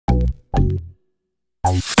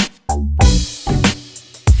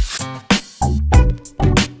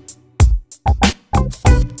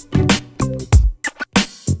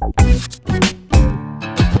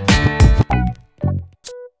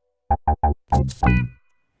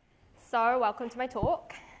So welcome to my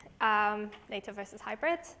talk, Native versus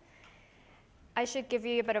Hybrid. I should give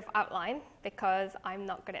you a bit of outline because I'm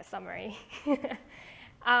not good at summary.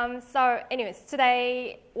 So anyways,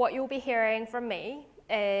 today what you'll be hearing from me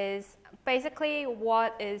is basically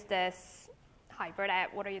what is this hybrid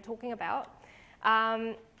app, what are you talking about?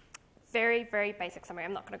 Very, very basic summary,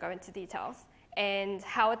 I'm not going to go into details, and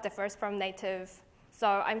how it differs from native. So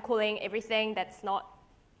I'm calling everything that's not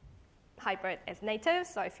hybrid as native.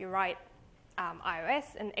 So if you write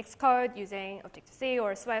iOS in Xcode using Objective-C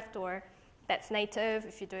or Swift, or that's native.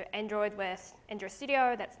 If you do Android with Android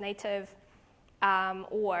Studio, that's native.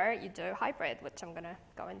 Or you do hybrid, which I'm going to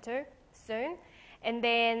go into soon. And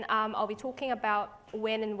then I'll be talking about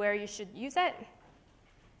when and where you should use it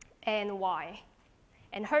and why.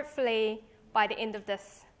 And hopefully, by the end of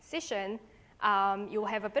this session, you'll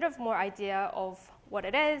have a bit of more idea of what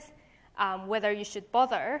it is, whether you should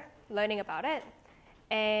bother learning about it,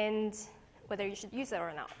 and whether you should use it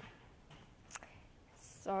or not.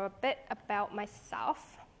 So a bit about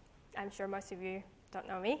myself. I'm sure most of you don't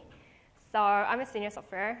know me. So I'm a senior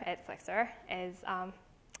software at Flexer, as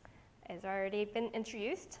already been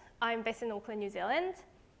introduced. I'm based in Auckland, New Zealand.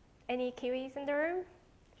 Any Kiwis in the room?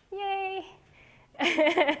 Yay!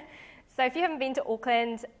 So if you haven't been to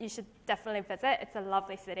Auckland, you should definitely visit. It's a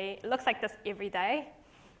lovely city. It looks like this every day,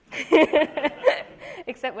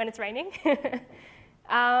 except when it's raining.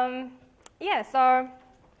 Yeah, so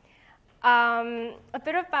a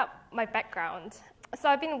bit about my background. So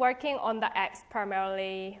I've been working on the apps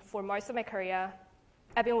primarily for most of my career.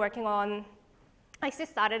 I actually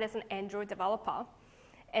started as an Android developer,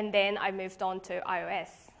 and then I moved on to iOS.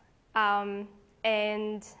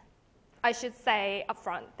 And I should say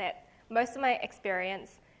upfront that most of my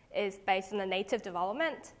experience is based on the native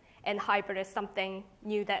development, and hybrid is something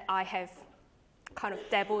new that I have kind of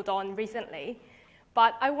dabbled on recently.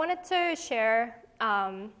 But I wanted to share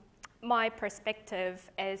my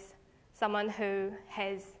perspective as someone who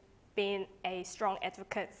has been a strong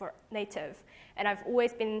advocate for native. And I've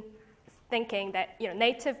always been thinking that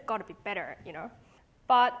native got to be better,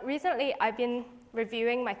 But recently I've been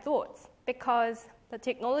reviewing my thoughts because the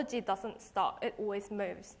technology doesn't stop, it always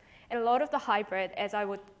moves. And a lot of the hybrid, as I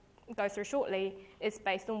would go through shortly, is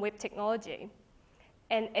based on web technology.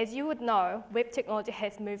 And as you would know, web technology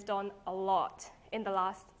has moved on a lot in the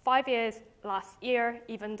last 5 years, last year,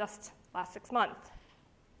 even just last 6 months.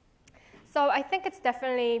 So I think it's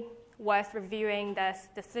definitely worth reviewing this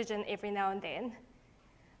decision every now and then.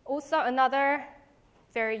 Also, another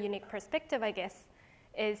very unique perspective, I guess,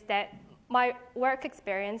 is that my work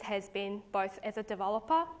experience has been both as a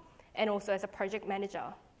developer and also as a project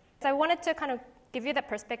manager. So I wanted to kind of give you that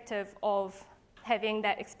perspective of having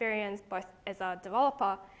that experience both as a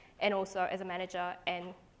developer and also as a manager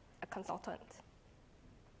and a consultant.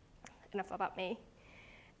 Enough about me.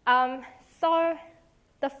 So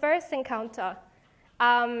the first encounter,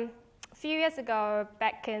 a few years ago,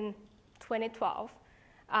 back in 2012,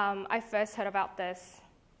 I first heard about this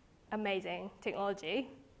amazing technology,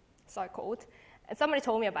 so-called, and somebody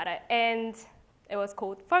told me about it, and it was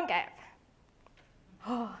called PhoneGap.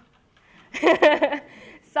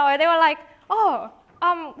 So they were like,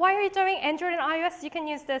 why are you doing Android and iOS? You can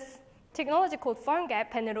use this technology called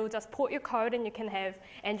PhoneGap, and it'll just port your code, and you can have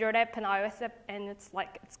Android app and iOS app, and it's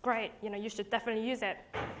great. You should definitely use it.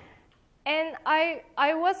 And I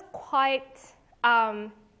was quite, I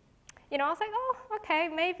was like, oh, okay,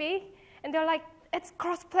 maybe. And they're like, it's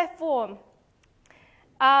cross-platform.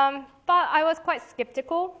 But I was quite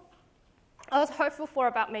skeptical. I was hopeful for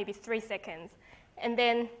about maybe 3 seconds. And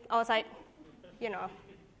then I was like,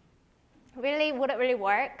 really, would it really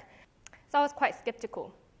work? So I was quite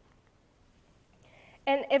skeptical.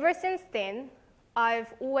 And ever since then,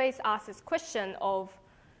 I've always asked this question of,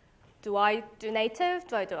 do I do native?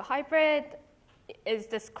 Do I do a hybrid? Is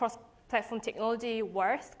this cross-platform technology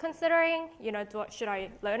worth considering? Should I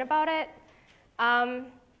learn about it?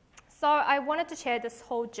 So I wanted to share this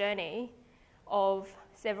whole journey of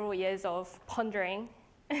several years of pondering,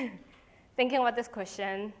 thinking about this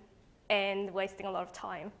question, and wasting a lot of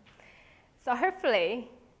time. So hopefully,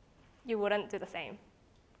 you wouldn't do the same.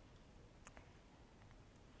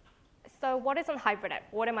 So what is a hybrid app?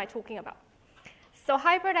 What am I talking about? So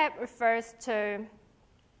hybrid app refers to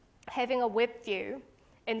having a web view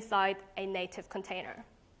inside a native container.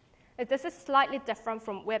 This is slightly different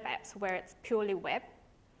from web apps, where it's purely web.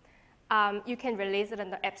 You can release it in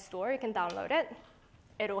the App Store. You can download it.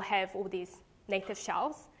 It'll have all these native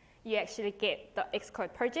shells. You actually get the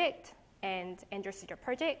Xcode project and Android Studio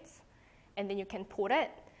projects, and then you can port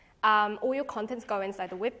it. All your contents go inside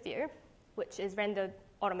the web view, which is rendered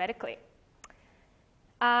automatically.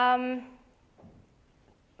 I'm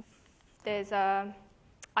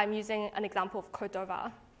using an example of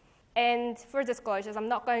Cordova. And for disclosures, I'm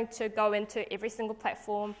not going to go into every single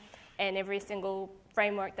platform and every single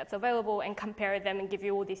framework that's available and compare them and give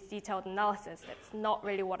you all this detailed analysis. That's not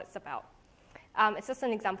really what it's about. It's just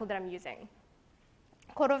an example that I'm using.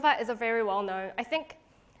 Cordova is a very well-known, I think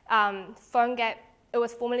PhoneGap, it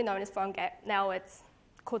was formerly known as PhoneGap. Now it's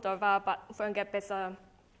Cordova, but PhoneGap is a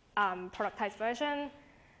productized version.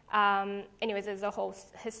 Anyways, there's a whole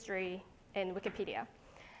history in Wikipedia.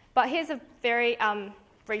 But here's a very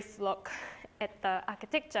brief look at the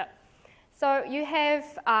architecture. So you have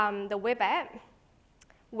the web app,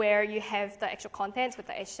 where you have the actual contents with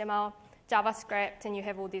the HTML, JavaScript, and you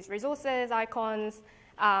have all these resources, icons,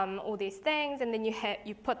 all these things, and then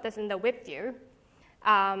you put this in the web view,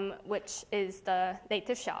 which is the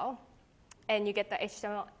native shell, and you get the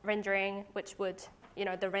HTML rendering, which would,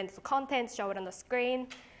 the render the contents, show it on the screen,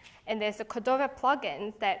 and there's a Cordova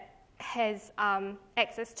plugin that has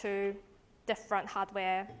access to different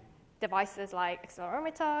hardware devices like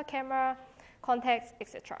accelerometer, camera, contacts,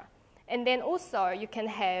 etc. And then also you can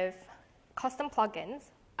have custom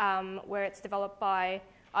plugins where it's developed by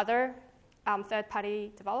other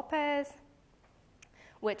third-party developers,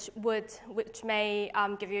 which may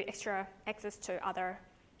give you extra access to other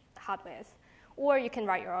hardwares, or you can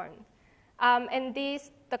write your own. And the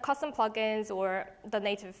custom plugins or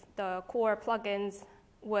the core plugins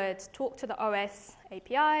would talk to the OS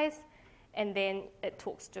APIs, and then it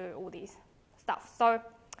talks to all these stuff. So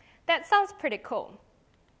that sounds pretty cool.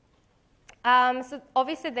 So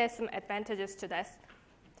obviously there's some advantages to this.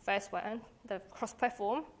 First one, the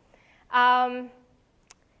cross-platform.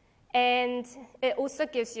 And it also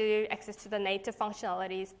gives you access to the native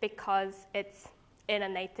functionalities because it's in a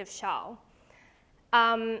native shell.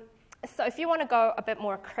 So if you want to go a bit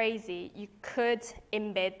more crazy, you could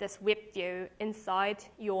embed this web view inside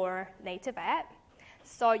your native app.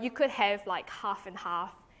 So you could have like half and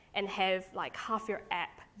half and have like half your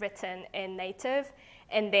app written in native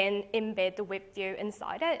and then embed the web view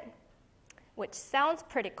inside it, which sounds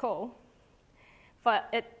pretty cool, but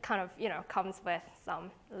it kind of comes with some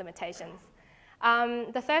limitations.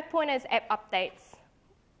 The third point is app updates,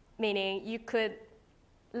 meaning you could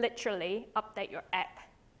literally update your app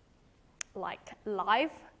like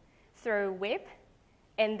live through web,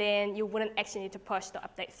 and then you wouldn't actually need to push the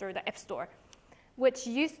update through the App Store, which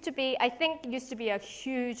used to be a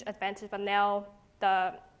huge advantage, but now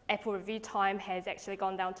the Apple review time has actually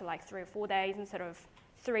gone down to like 3 or 4 days instead of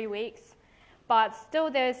 3 weeks. But still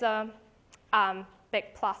there's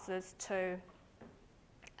big pluses to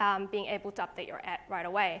being able to update your app right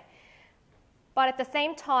away. But at the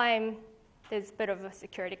same time, there's a bit of a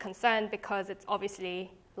security concern because it's obviously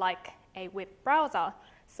like a web browser.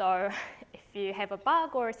 So if you have a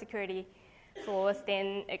bug or a security flaws,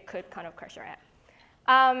 then it could kind of crash your app.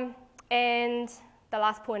 And the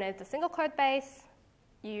last point is the single code base.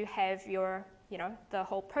 You have your, the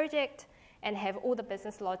whole project and have all the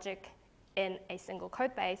business logic in a single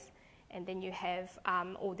code base. And then you have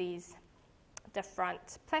all these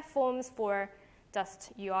different platforms for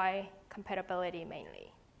just UI compatibility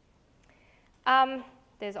mainly.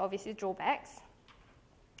 There's obviously drawbacks.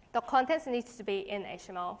 The contents needs to be in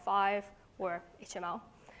HTML5 or HTML.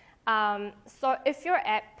 So if your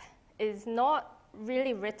app is not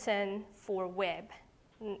really written for web,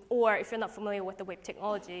 or if you're not familiar with the web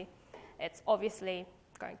technology, it's obviously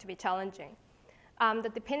going to be challenging.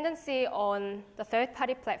 The dependency on the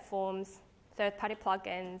third-party platforms, third-party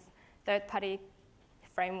plugins, third-party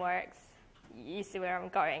frameworks, you see where I'm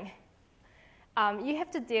going. You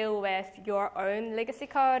have to deal with your own legacy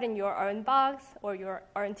code and your own bugs or your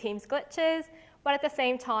own team's glitches, but at the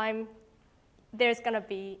same time, there's going to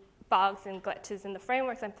be bugs and glitches in the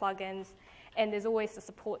frameworks and plugins, and there's always a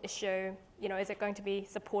support issue. Is it going to be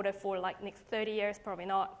supported for like next 30 years? Probably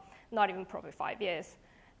not even probably 5 years.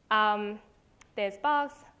 There's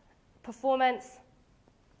bugs, performance.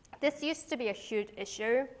 This used to be a huge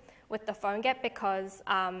issue with the PhoneGap because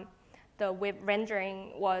the web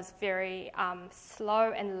rendering was very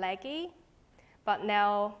slow and laggy, but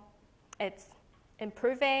now it's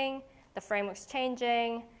improving, the framework's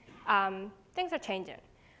changing, things are changing.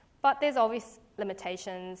 But there's obvious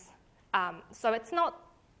limitations, so it's not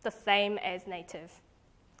the same as native.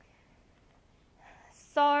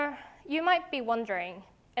 So you might be wondering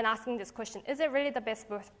and asking this question, is it really the best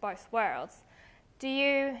of both worlds? Do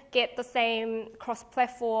you get the same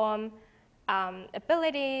cross-platform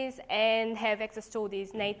abilities and have access to all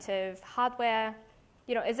these native hardware?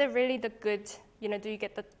 Is it really the good, do you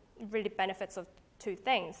get the really benefits of two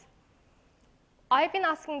things? I've been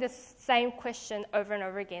asking this same question over and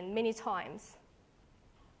over again, many times.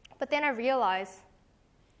 But then I realized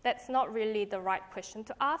that's not really the right question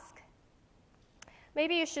to ask.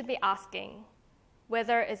 Maybe you should be asking,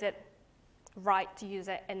 whether is it right to use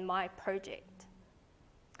it in my project?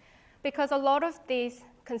 Because a lot of these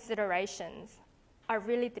considerations are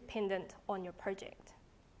really dependent on your project.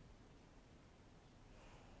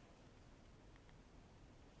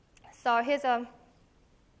 So here's a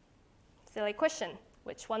silly question.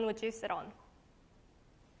 Which one would you sit on?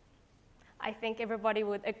 I think everybody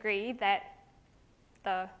would agree that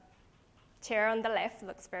the chair on the left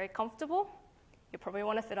looks very comfortable. You probably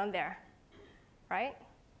want to sit on there, right?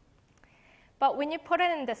 But when you put it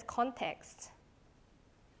in this context,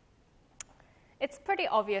 it's pretty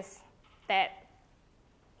obvious that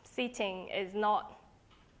seating is not,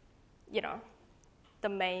 the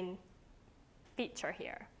main feature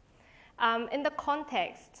here. In the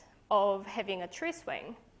context of having a tree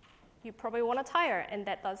swing, you probably want a tire, and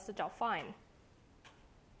that does the job fine.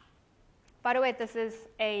 By the way, this is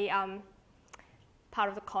a part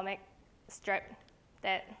of the comic strip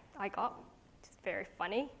that I got, which is very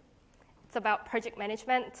funny. It's about project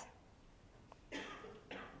management.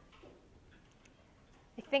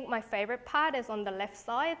 I think my favorite part is on the left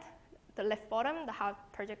side, the left bottom, how the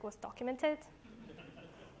project was documented.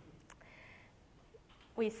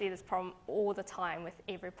 We see this problem all the time with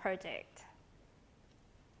every project.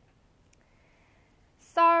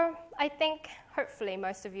 So I think, hopefully,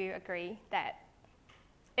 most of you agree that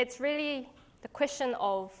it's really the question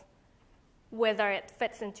of whether it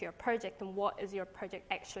fits into your project and what is your project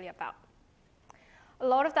actually about. A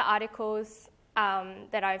lot of the articles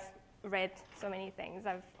that I've read, so many things,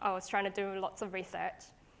 I was trying to do lots of research,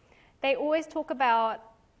 they always talk about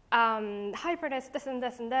hybrid is this and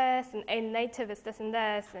this and this, and native is this and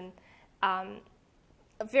this, and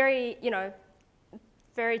a very,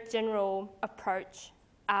 very general approach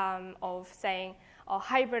of saying,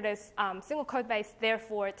 hybrid is single code base,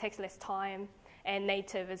 therefore it takes less time, and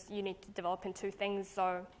native is you need to develop in two things,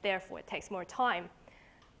 so therefore it takes more time.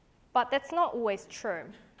 But that's not always true.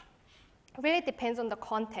 It really depends on the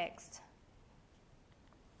context.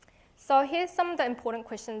 So here's some of the important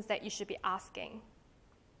questions that you should be asking.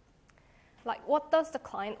 Like, what does the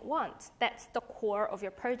client want? That's the core of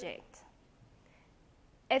your project.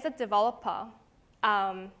 As a developer,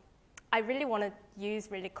 I really want to use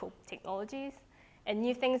really cool technologies and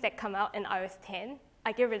new things that come out in iOS 10.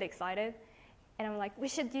 I get really excited. And I'm like, we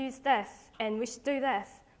should use this, and we should do this,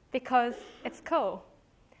 because it's cool.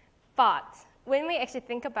 But when we actually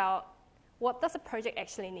think about what does a project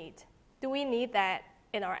actually need? Do we need that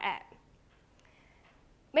in our app?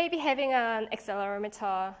 Maybe having an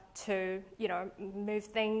accelerometer to move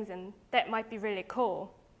things, and that might be really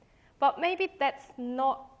cool. But maybe that's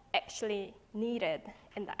not actually needed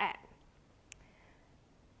in the app.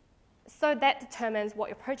 So that determines what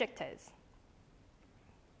your project is.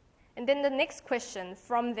 And then the next question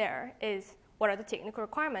from there is, what are the technical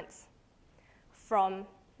requirements from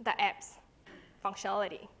the app's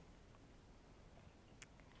functionality?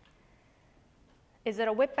 Is it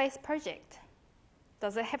a web-based project?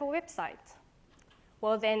 Does it have a website?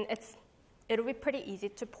 Well, then it'll be pretty easy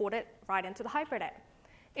to port it right into the hybrid app.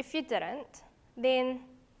 If you didn't, then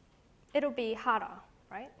it'll be harder,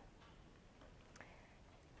 right?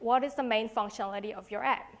 What is the main functionality of your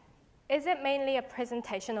app? Is it mainly a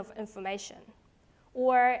presentation of information?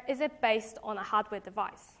 Or is it based on a hardware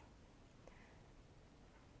device?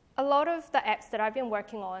 A lot of the apps that I've been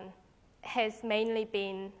working on has mainly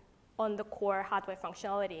been on the core hardware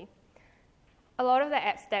functionality. A lot of the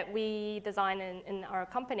apps that we design in our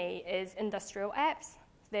company is industrial apps.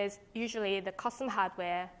 There's usually the custom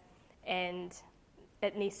hardware, and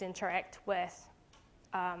it needs to interact with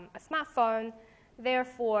a smartphone.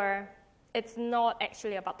 Therefore, it's not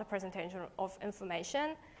actually about the presentation of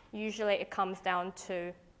information. Usually it comes down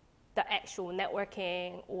to the actual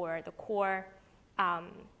networking or the core,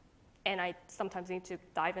 and I sometimes need to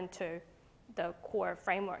dive into the core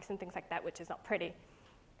frameworks and things like that, which is not pretty.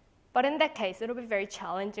 But in that case, it'll be very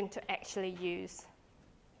challenging to actually use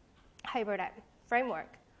hybrid app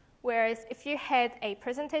framework. Whereas if you had a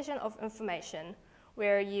presentation of information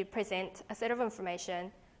where you present a set of information,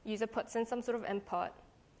 user puts in some sort of input,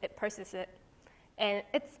 it processes it, and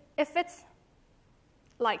if it's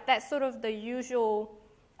like that's sort of the usual,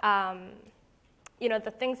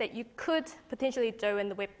 the things that you could potentially do in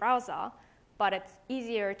the web browser, but it's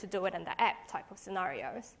easier to do it in the app type of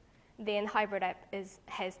scenarios, then hybrid app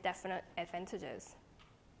has definite advantages.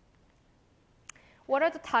 What are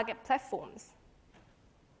the target platforms?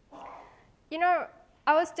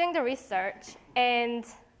 I was doing the research, and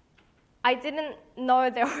I didn't know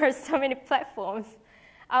there were so many platforms.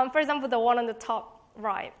 For example, the one on the top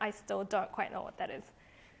right, I still don't quite know what that is.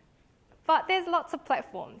 But there's lots of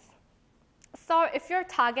platforms. So if you're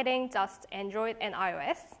targeting just Android and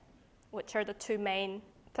iOS, which are the two main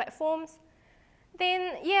platforms,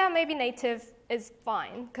 then yeah, maybe native is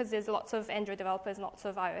fine because there's lots of Android developers, lots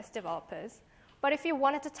of iOS developers. But if you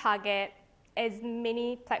wanted to target as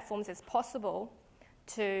many platforms as possible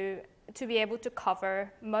to be able to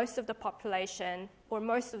cover most of the population or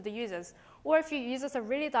most of the users, or if your users are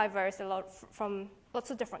really diverse, from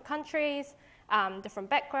lots of different countries, different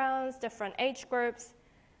backgrounds, different age groups,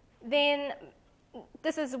 then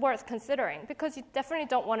this is worth considering because you definitely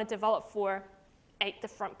don't want to develop for 8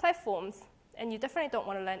 different platforms, and you definitely don't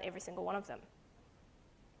want to learn every single one of them.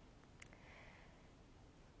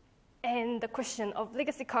 And the question of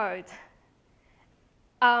legacy code.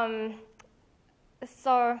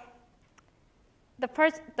 So the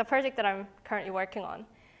project that I'm currently working on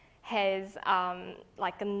has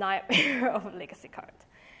like a nightmare of legacy code.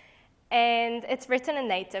 And it's written in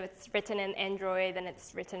native, it's written in Android, and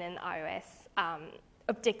it's written in iOS,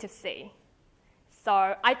 Objective-C.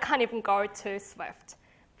 So I can't even go to Swift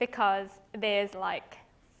because there's like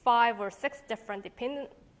 5 or 6 different dependent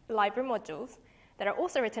library modules that are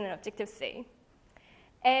also written in Objective-C.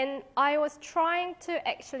 And I was trying to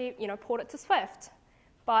actually, port it to Swift,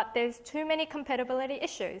 but there's too many compatibility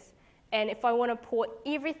issues. And if I want to port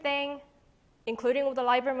everything, including all the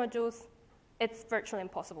library modules, it's virtually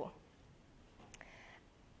impossible.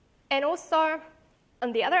 And also,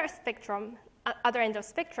 on the other end of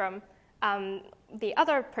spectrum, the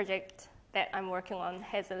other project that I'm working on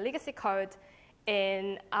has a legacy code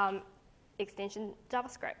in extension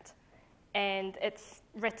JavaScript. And it's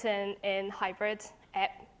written in hybrid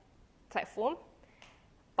app platform,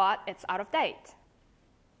 but it's out of date.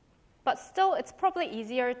 But still, it's probably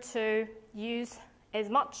easier to use as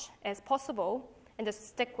much as possible and just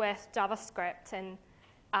stick with JavaScript and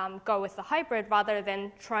go with the hybrid rather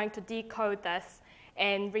than trying to decode this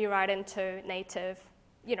and rewrite into native.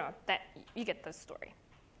 That you get the story.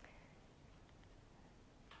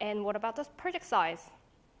 And what about the project size?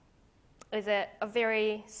 Is it a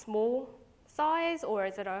very small size, or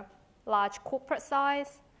is it a large corporate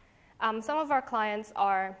size? Some of our clients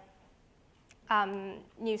are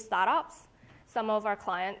new startups. Some of our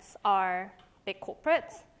clients are big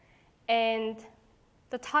corporates. And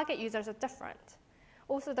the target users are different.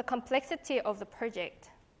 Also, the complexity of the project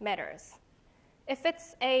matters. If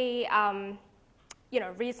it's a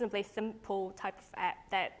reasonably simple type of app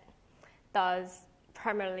that does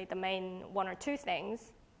primarily the main 1 or 2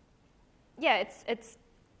 things, yeah, it's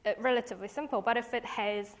relatively simple. But if it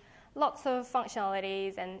has lots of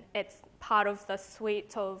functionalities and it's part of the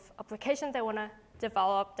suite of applications they want to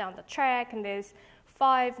develop down the track, and there's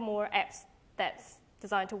 5 more apps that's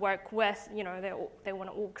designed to work with, they want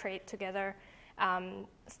to all create together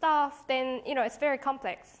stuff, then it's very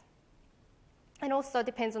complex. And also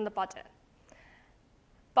depends on the budget.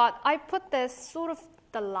 But I put this sort of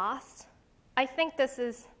the last. I think this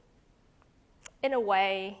is, in a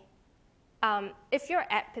way, if your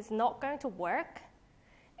app is not going to work,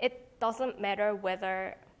 it doesn't matter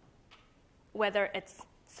whether it's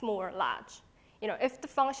small or large. If the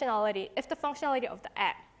functionality of the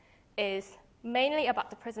app is mainly about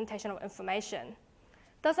the presentation of information,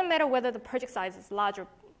 doesn't matter whether the project size is large or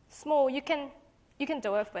small. You can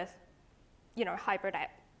do it with, hybrid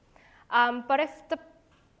app. But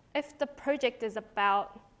if the project is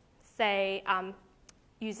about, say,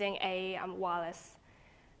 using a wireless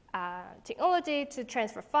technology to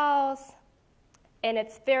transfer files, and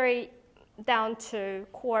it's very down to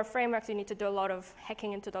core frameworks, you need to do a lot of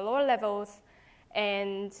hacking into the lower levels,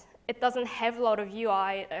 and it doesn't have a lot of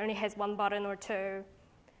UI, it only has 1 button or 2,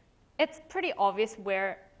 it's pretty obvious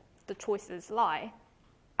where the choices lie.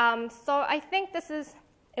 So I think this is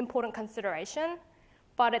important consideration,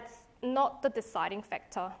 but it's not the deciding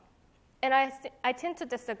factor. And I tend to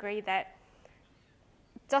disagree that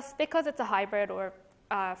just because it's a hybrid or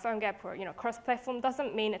PhoneGap or cross-platform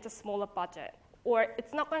doesn't mean it's a smaller budget, or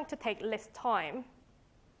it's not going to take less time.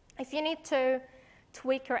 If you need to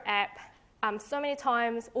tweak your app so many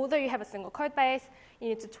times, although you have a single code base, you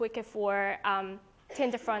need to tweak it for 10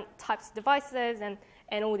 different types of devices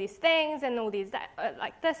and all these things and all these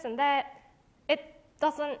like this and that, it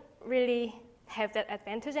doesn't really have that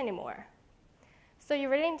advantage anymore. So you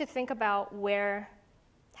really need to think about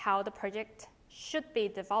how the project should be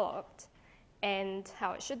developed and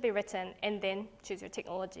how it should be written, and then choose your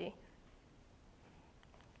technology.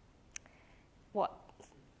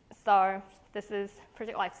 So this is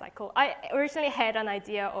project lifecycle. I originally had an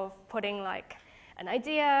idea of putting like an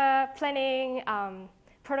idea, planning,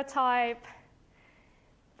 prototype.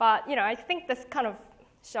 But I think this kind of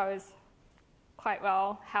shows quite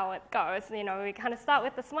well how it goes. We kind of start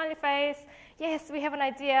with the smiley face. Yes, we have an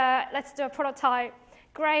idea. Let's do a prototype.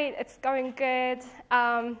 Great, it's going good.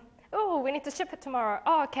 Oh, we need to ship it tomorrow.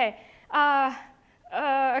 Oh, okay.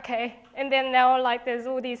 Okay. And then now, there's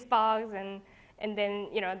all these bugs, and then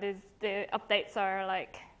there's the updates are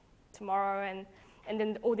tomorrow, and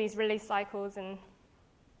then all these release cycles, and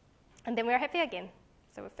then we're happy again.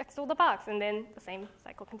 So we fixed all the bugs, and then the same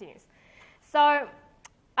cycle continues. So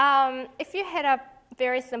if you had a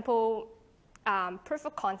very simple proof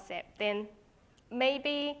of concept, then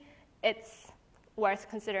maybe it's worth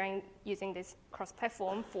considering using this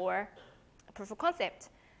cross-platform for a proof of concept.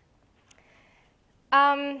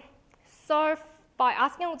 So by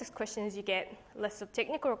asking all these questions, you get a list of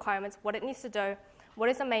technical requirements, what it needs to do, what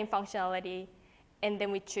is the main functionality, and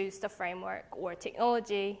then we choose the framework or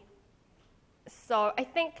technology. So I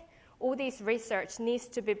think all this research needs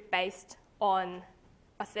to be based on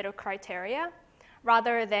a set of criteria,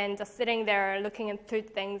 rather than just sitting there looking into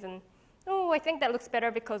things and, oh, I think that looks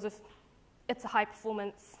better because it's a high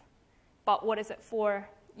performance, but what is it for?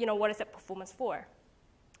 What is it performance for?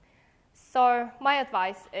 So my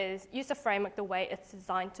advice is use the framework the way it's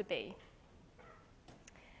designed to be.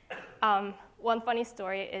 One funny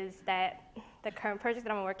story is that the current project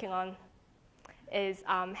that I'm working on has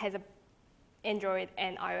an Android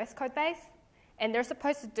and iOS code base, and they're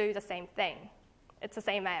supposed to do the same thing. It's the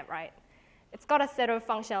same app, right? It's got a set of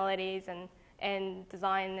functionalities and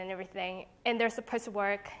design and everything, and they're supposed to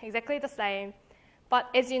work exactly the same. But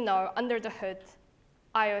as you know, under the hood,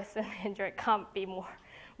 iOS and Android can't be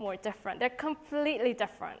more different. They're completely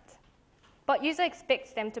different. But user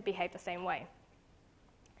expects them to behave the same way.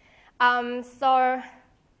 So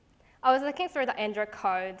I was looking through the Android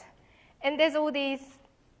code, and there's all these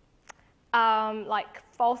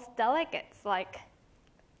false delegates.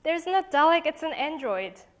 There's no delegates in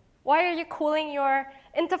Android. Why are you calling your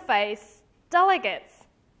interface delegates?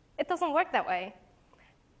 It doesn't work that way.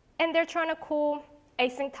 And they're trying to call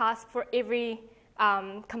async task for every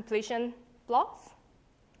completion blocks.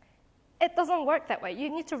 It doesn't work that way. You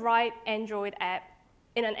need to write Android app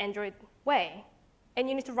in an Android way, and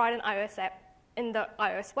you need to write an iOS app in the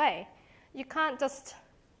iOS way. You can't just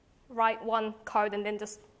write one code and then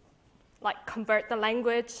just convert the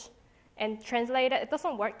language and translate it. It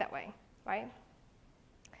doesn't work that way, right?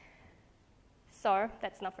 So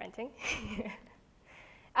that's enough ranting.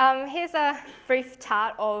 Here's a brief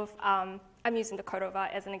chart of, I'm using the code over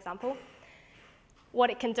as an example, what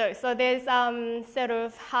it can do. So there's sort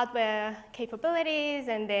of hardware capabilities,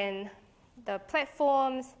 and then the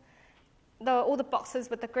platforms, all the boxes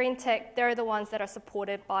with the green tick, they're the ones that are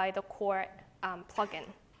supported by the core plugin.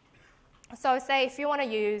 So say if you want to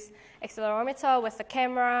use accelerometer with the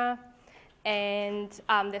camera, and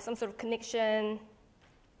there's some sort of connection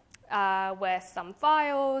with some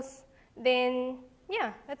files, then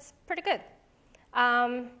yeah, it's pretty good.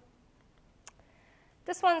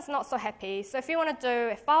 This one's not so happy. So if you want to do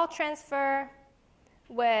a file transfer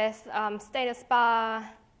with status bar,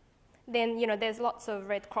 then there's lots of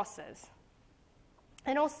red crosses.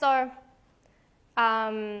 And also,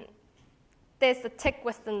 there's the tick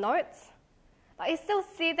with the notes. I still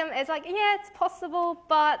see them as yeah, it's possible,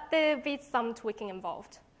 but there'll be some tweaking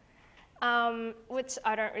involved, which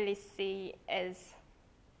I don't really see as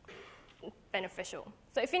beneficial.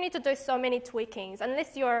 So if you need to do so many tweakings,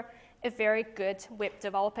 unless you're a very good web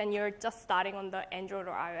developer and you're just starting on the Android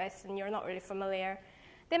or iOS and you're not really familiar,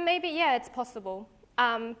 then maybe, yeah, it's possible.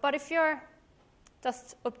 But if you're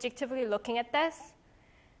just objectively looking at this,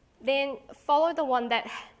 then follow the one that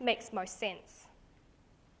makes most sense.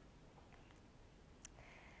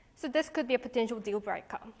 So this could be a potential deal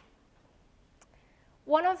breaker.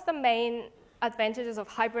 One of the main advantages of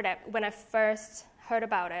hybrid app when I first heard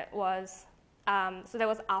about it was, so that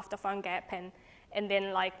was after PhoneGap and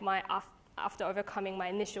then after overcoming my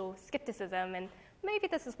initial skepticism, and maybe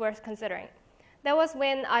this is worth considering. That was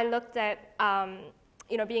when I looked at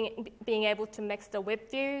being able to mix the web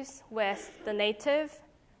views with the native.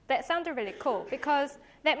 That sounded really cool because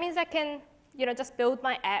that means I can just build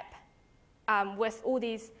my app with all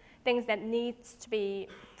these things that needs to be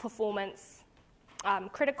performance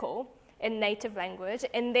critical in native language,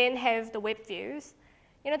 and then have the web views.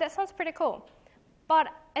 That sounds pretty cool. But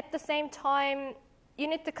at the same time, you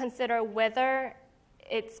need to consider whether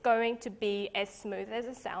it's going to be as smooth as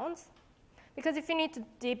it sounds. Because if you need to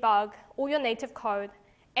debug all your native code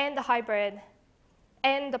and the hybrid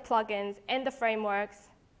and the plugins and the frameworks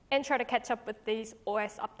and try to catch up with these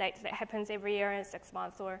OS updates that happens every year in 6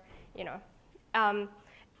 months or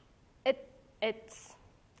It's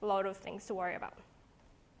a lot of things to worry about.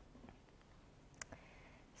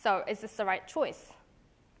 So is this the right choice?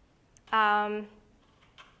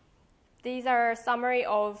 These are a summary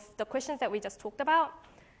of the questions that we just talked about.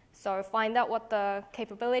 So find out what the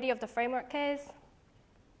capability of the framework is,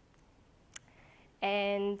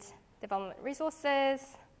 and development resources.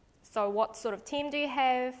 So what sort of team do you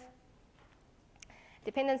have?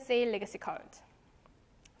 Dependency, legacy code.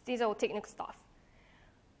 These are all technical stuff.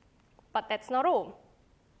 But that's not all.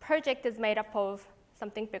 Project is made up of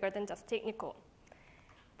something bigger than just technical.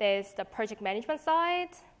 There's the project management side,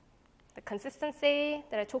 the consistency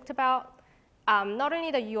that I talked about, not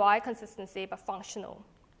only the UI consistency, but functional.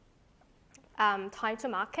 Time to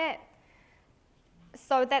market.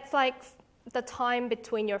 So that's like the time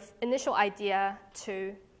between your initial idea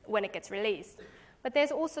to when it gets released. But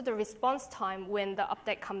there's also the response time when the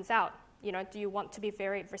update comes out. You know, do you want to be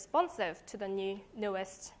very responsive to the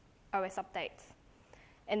newest OS updates?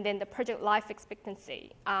 And then the project life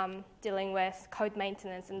expectancy, dealing with code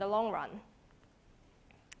maintenance in the long run.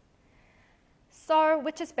 So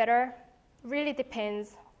which is better? Really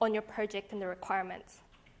depends on your project and the requirements.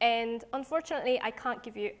 And unfortunately, I can't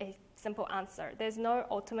give you a simple answer. There's no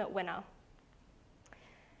ultimate winner.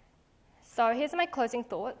 So here's my closing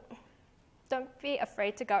thought. Don't be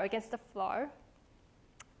afraid to go against the flow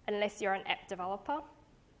unless you're an app developer.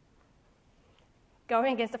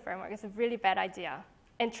 Going against the framework is a really bad idea.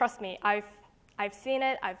 And trust me, I've seen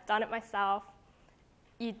it, I've done it myself.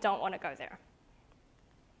 You don't want to go there.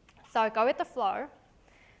 So go with the flow.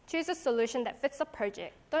 Choose a solution that fits the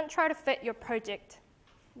project. Don't try to fit your project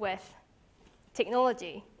with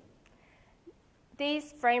technology.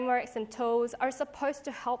 These frameworks and tools are supposed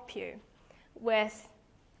to help you with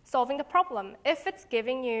solving the problem. If it's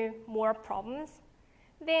giving you more problems,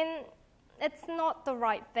 then it's not the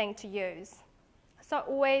right thing to use. So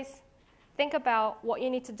always think about what you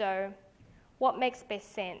need to do, what makes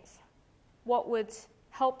best sense, what would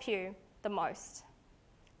help you the most,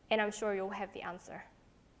 and I'm sure you'll have the answer.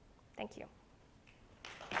 Thank you.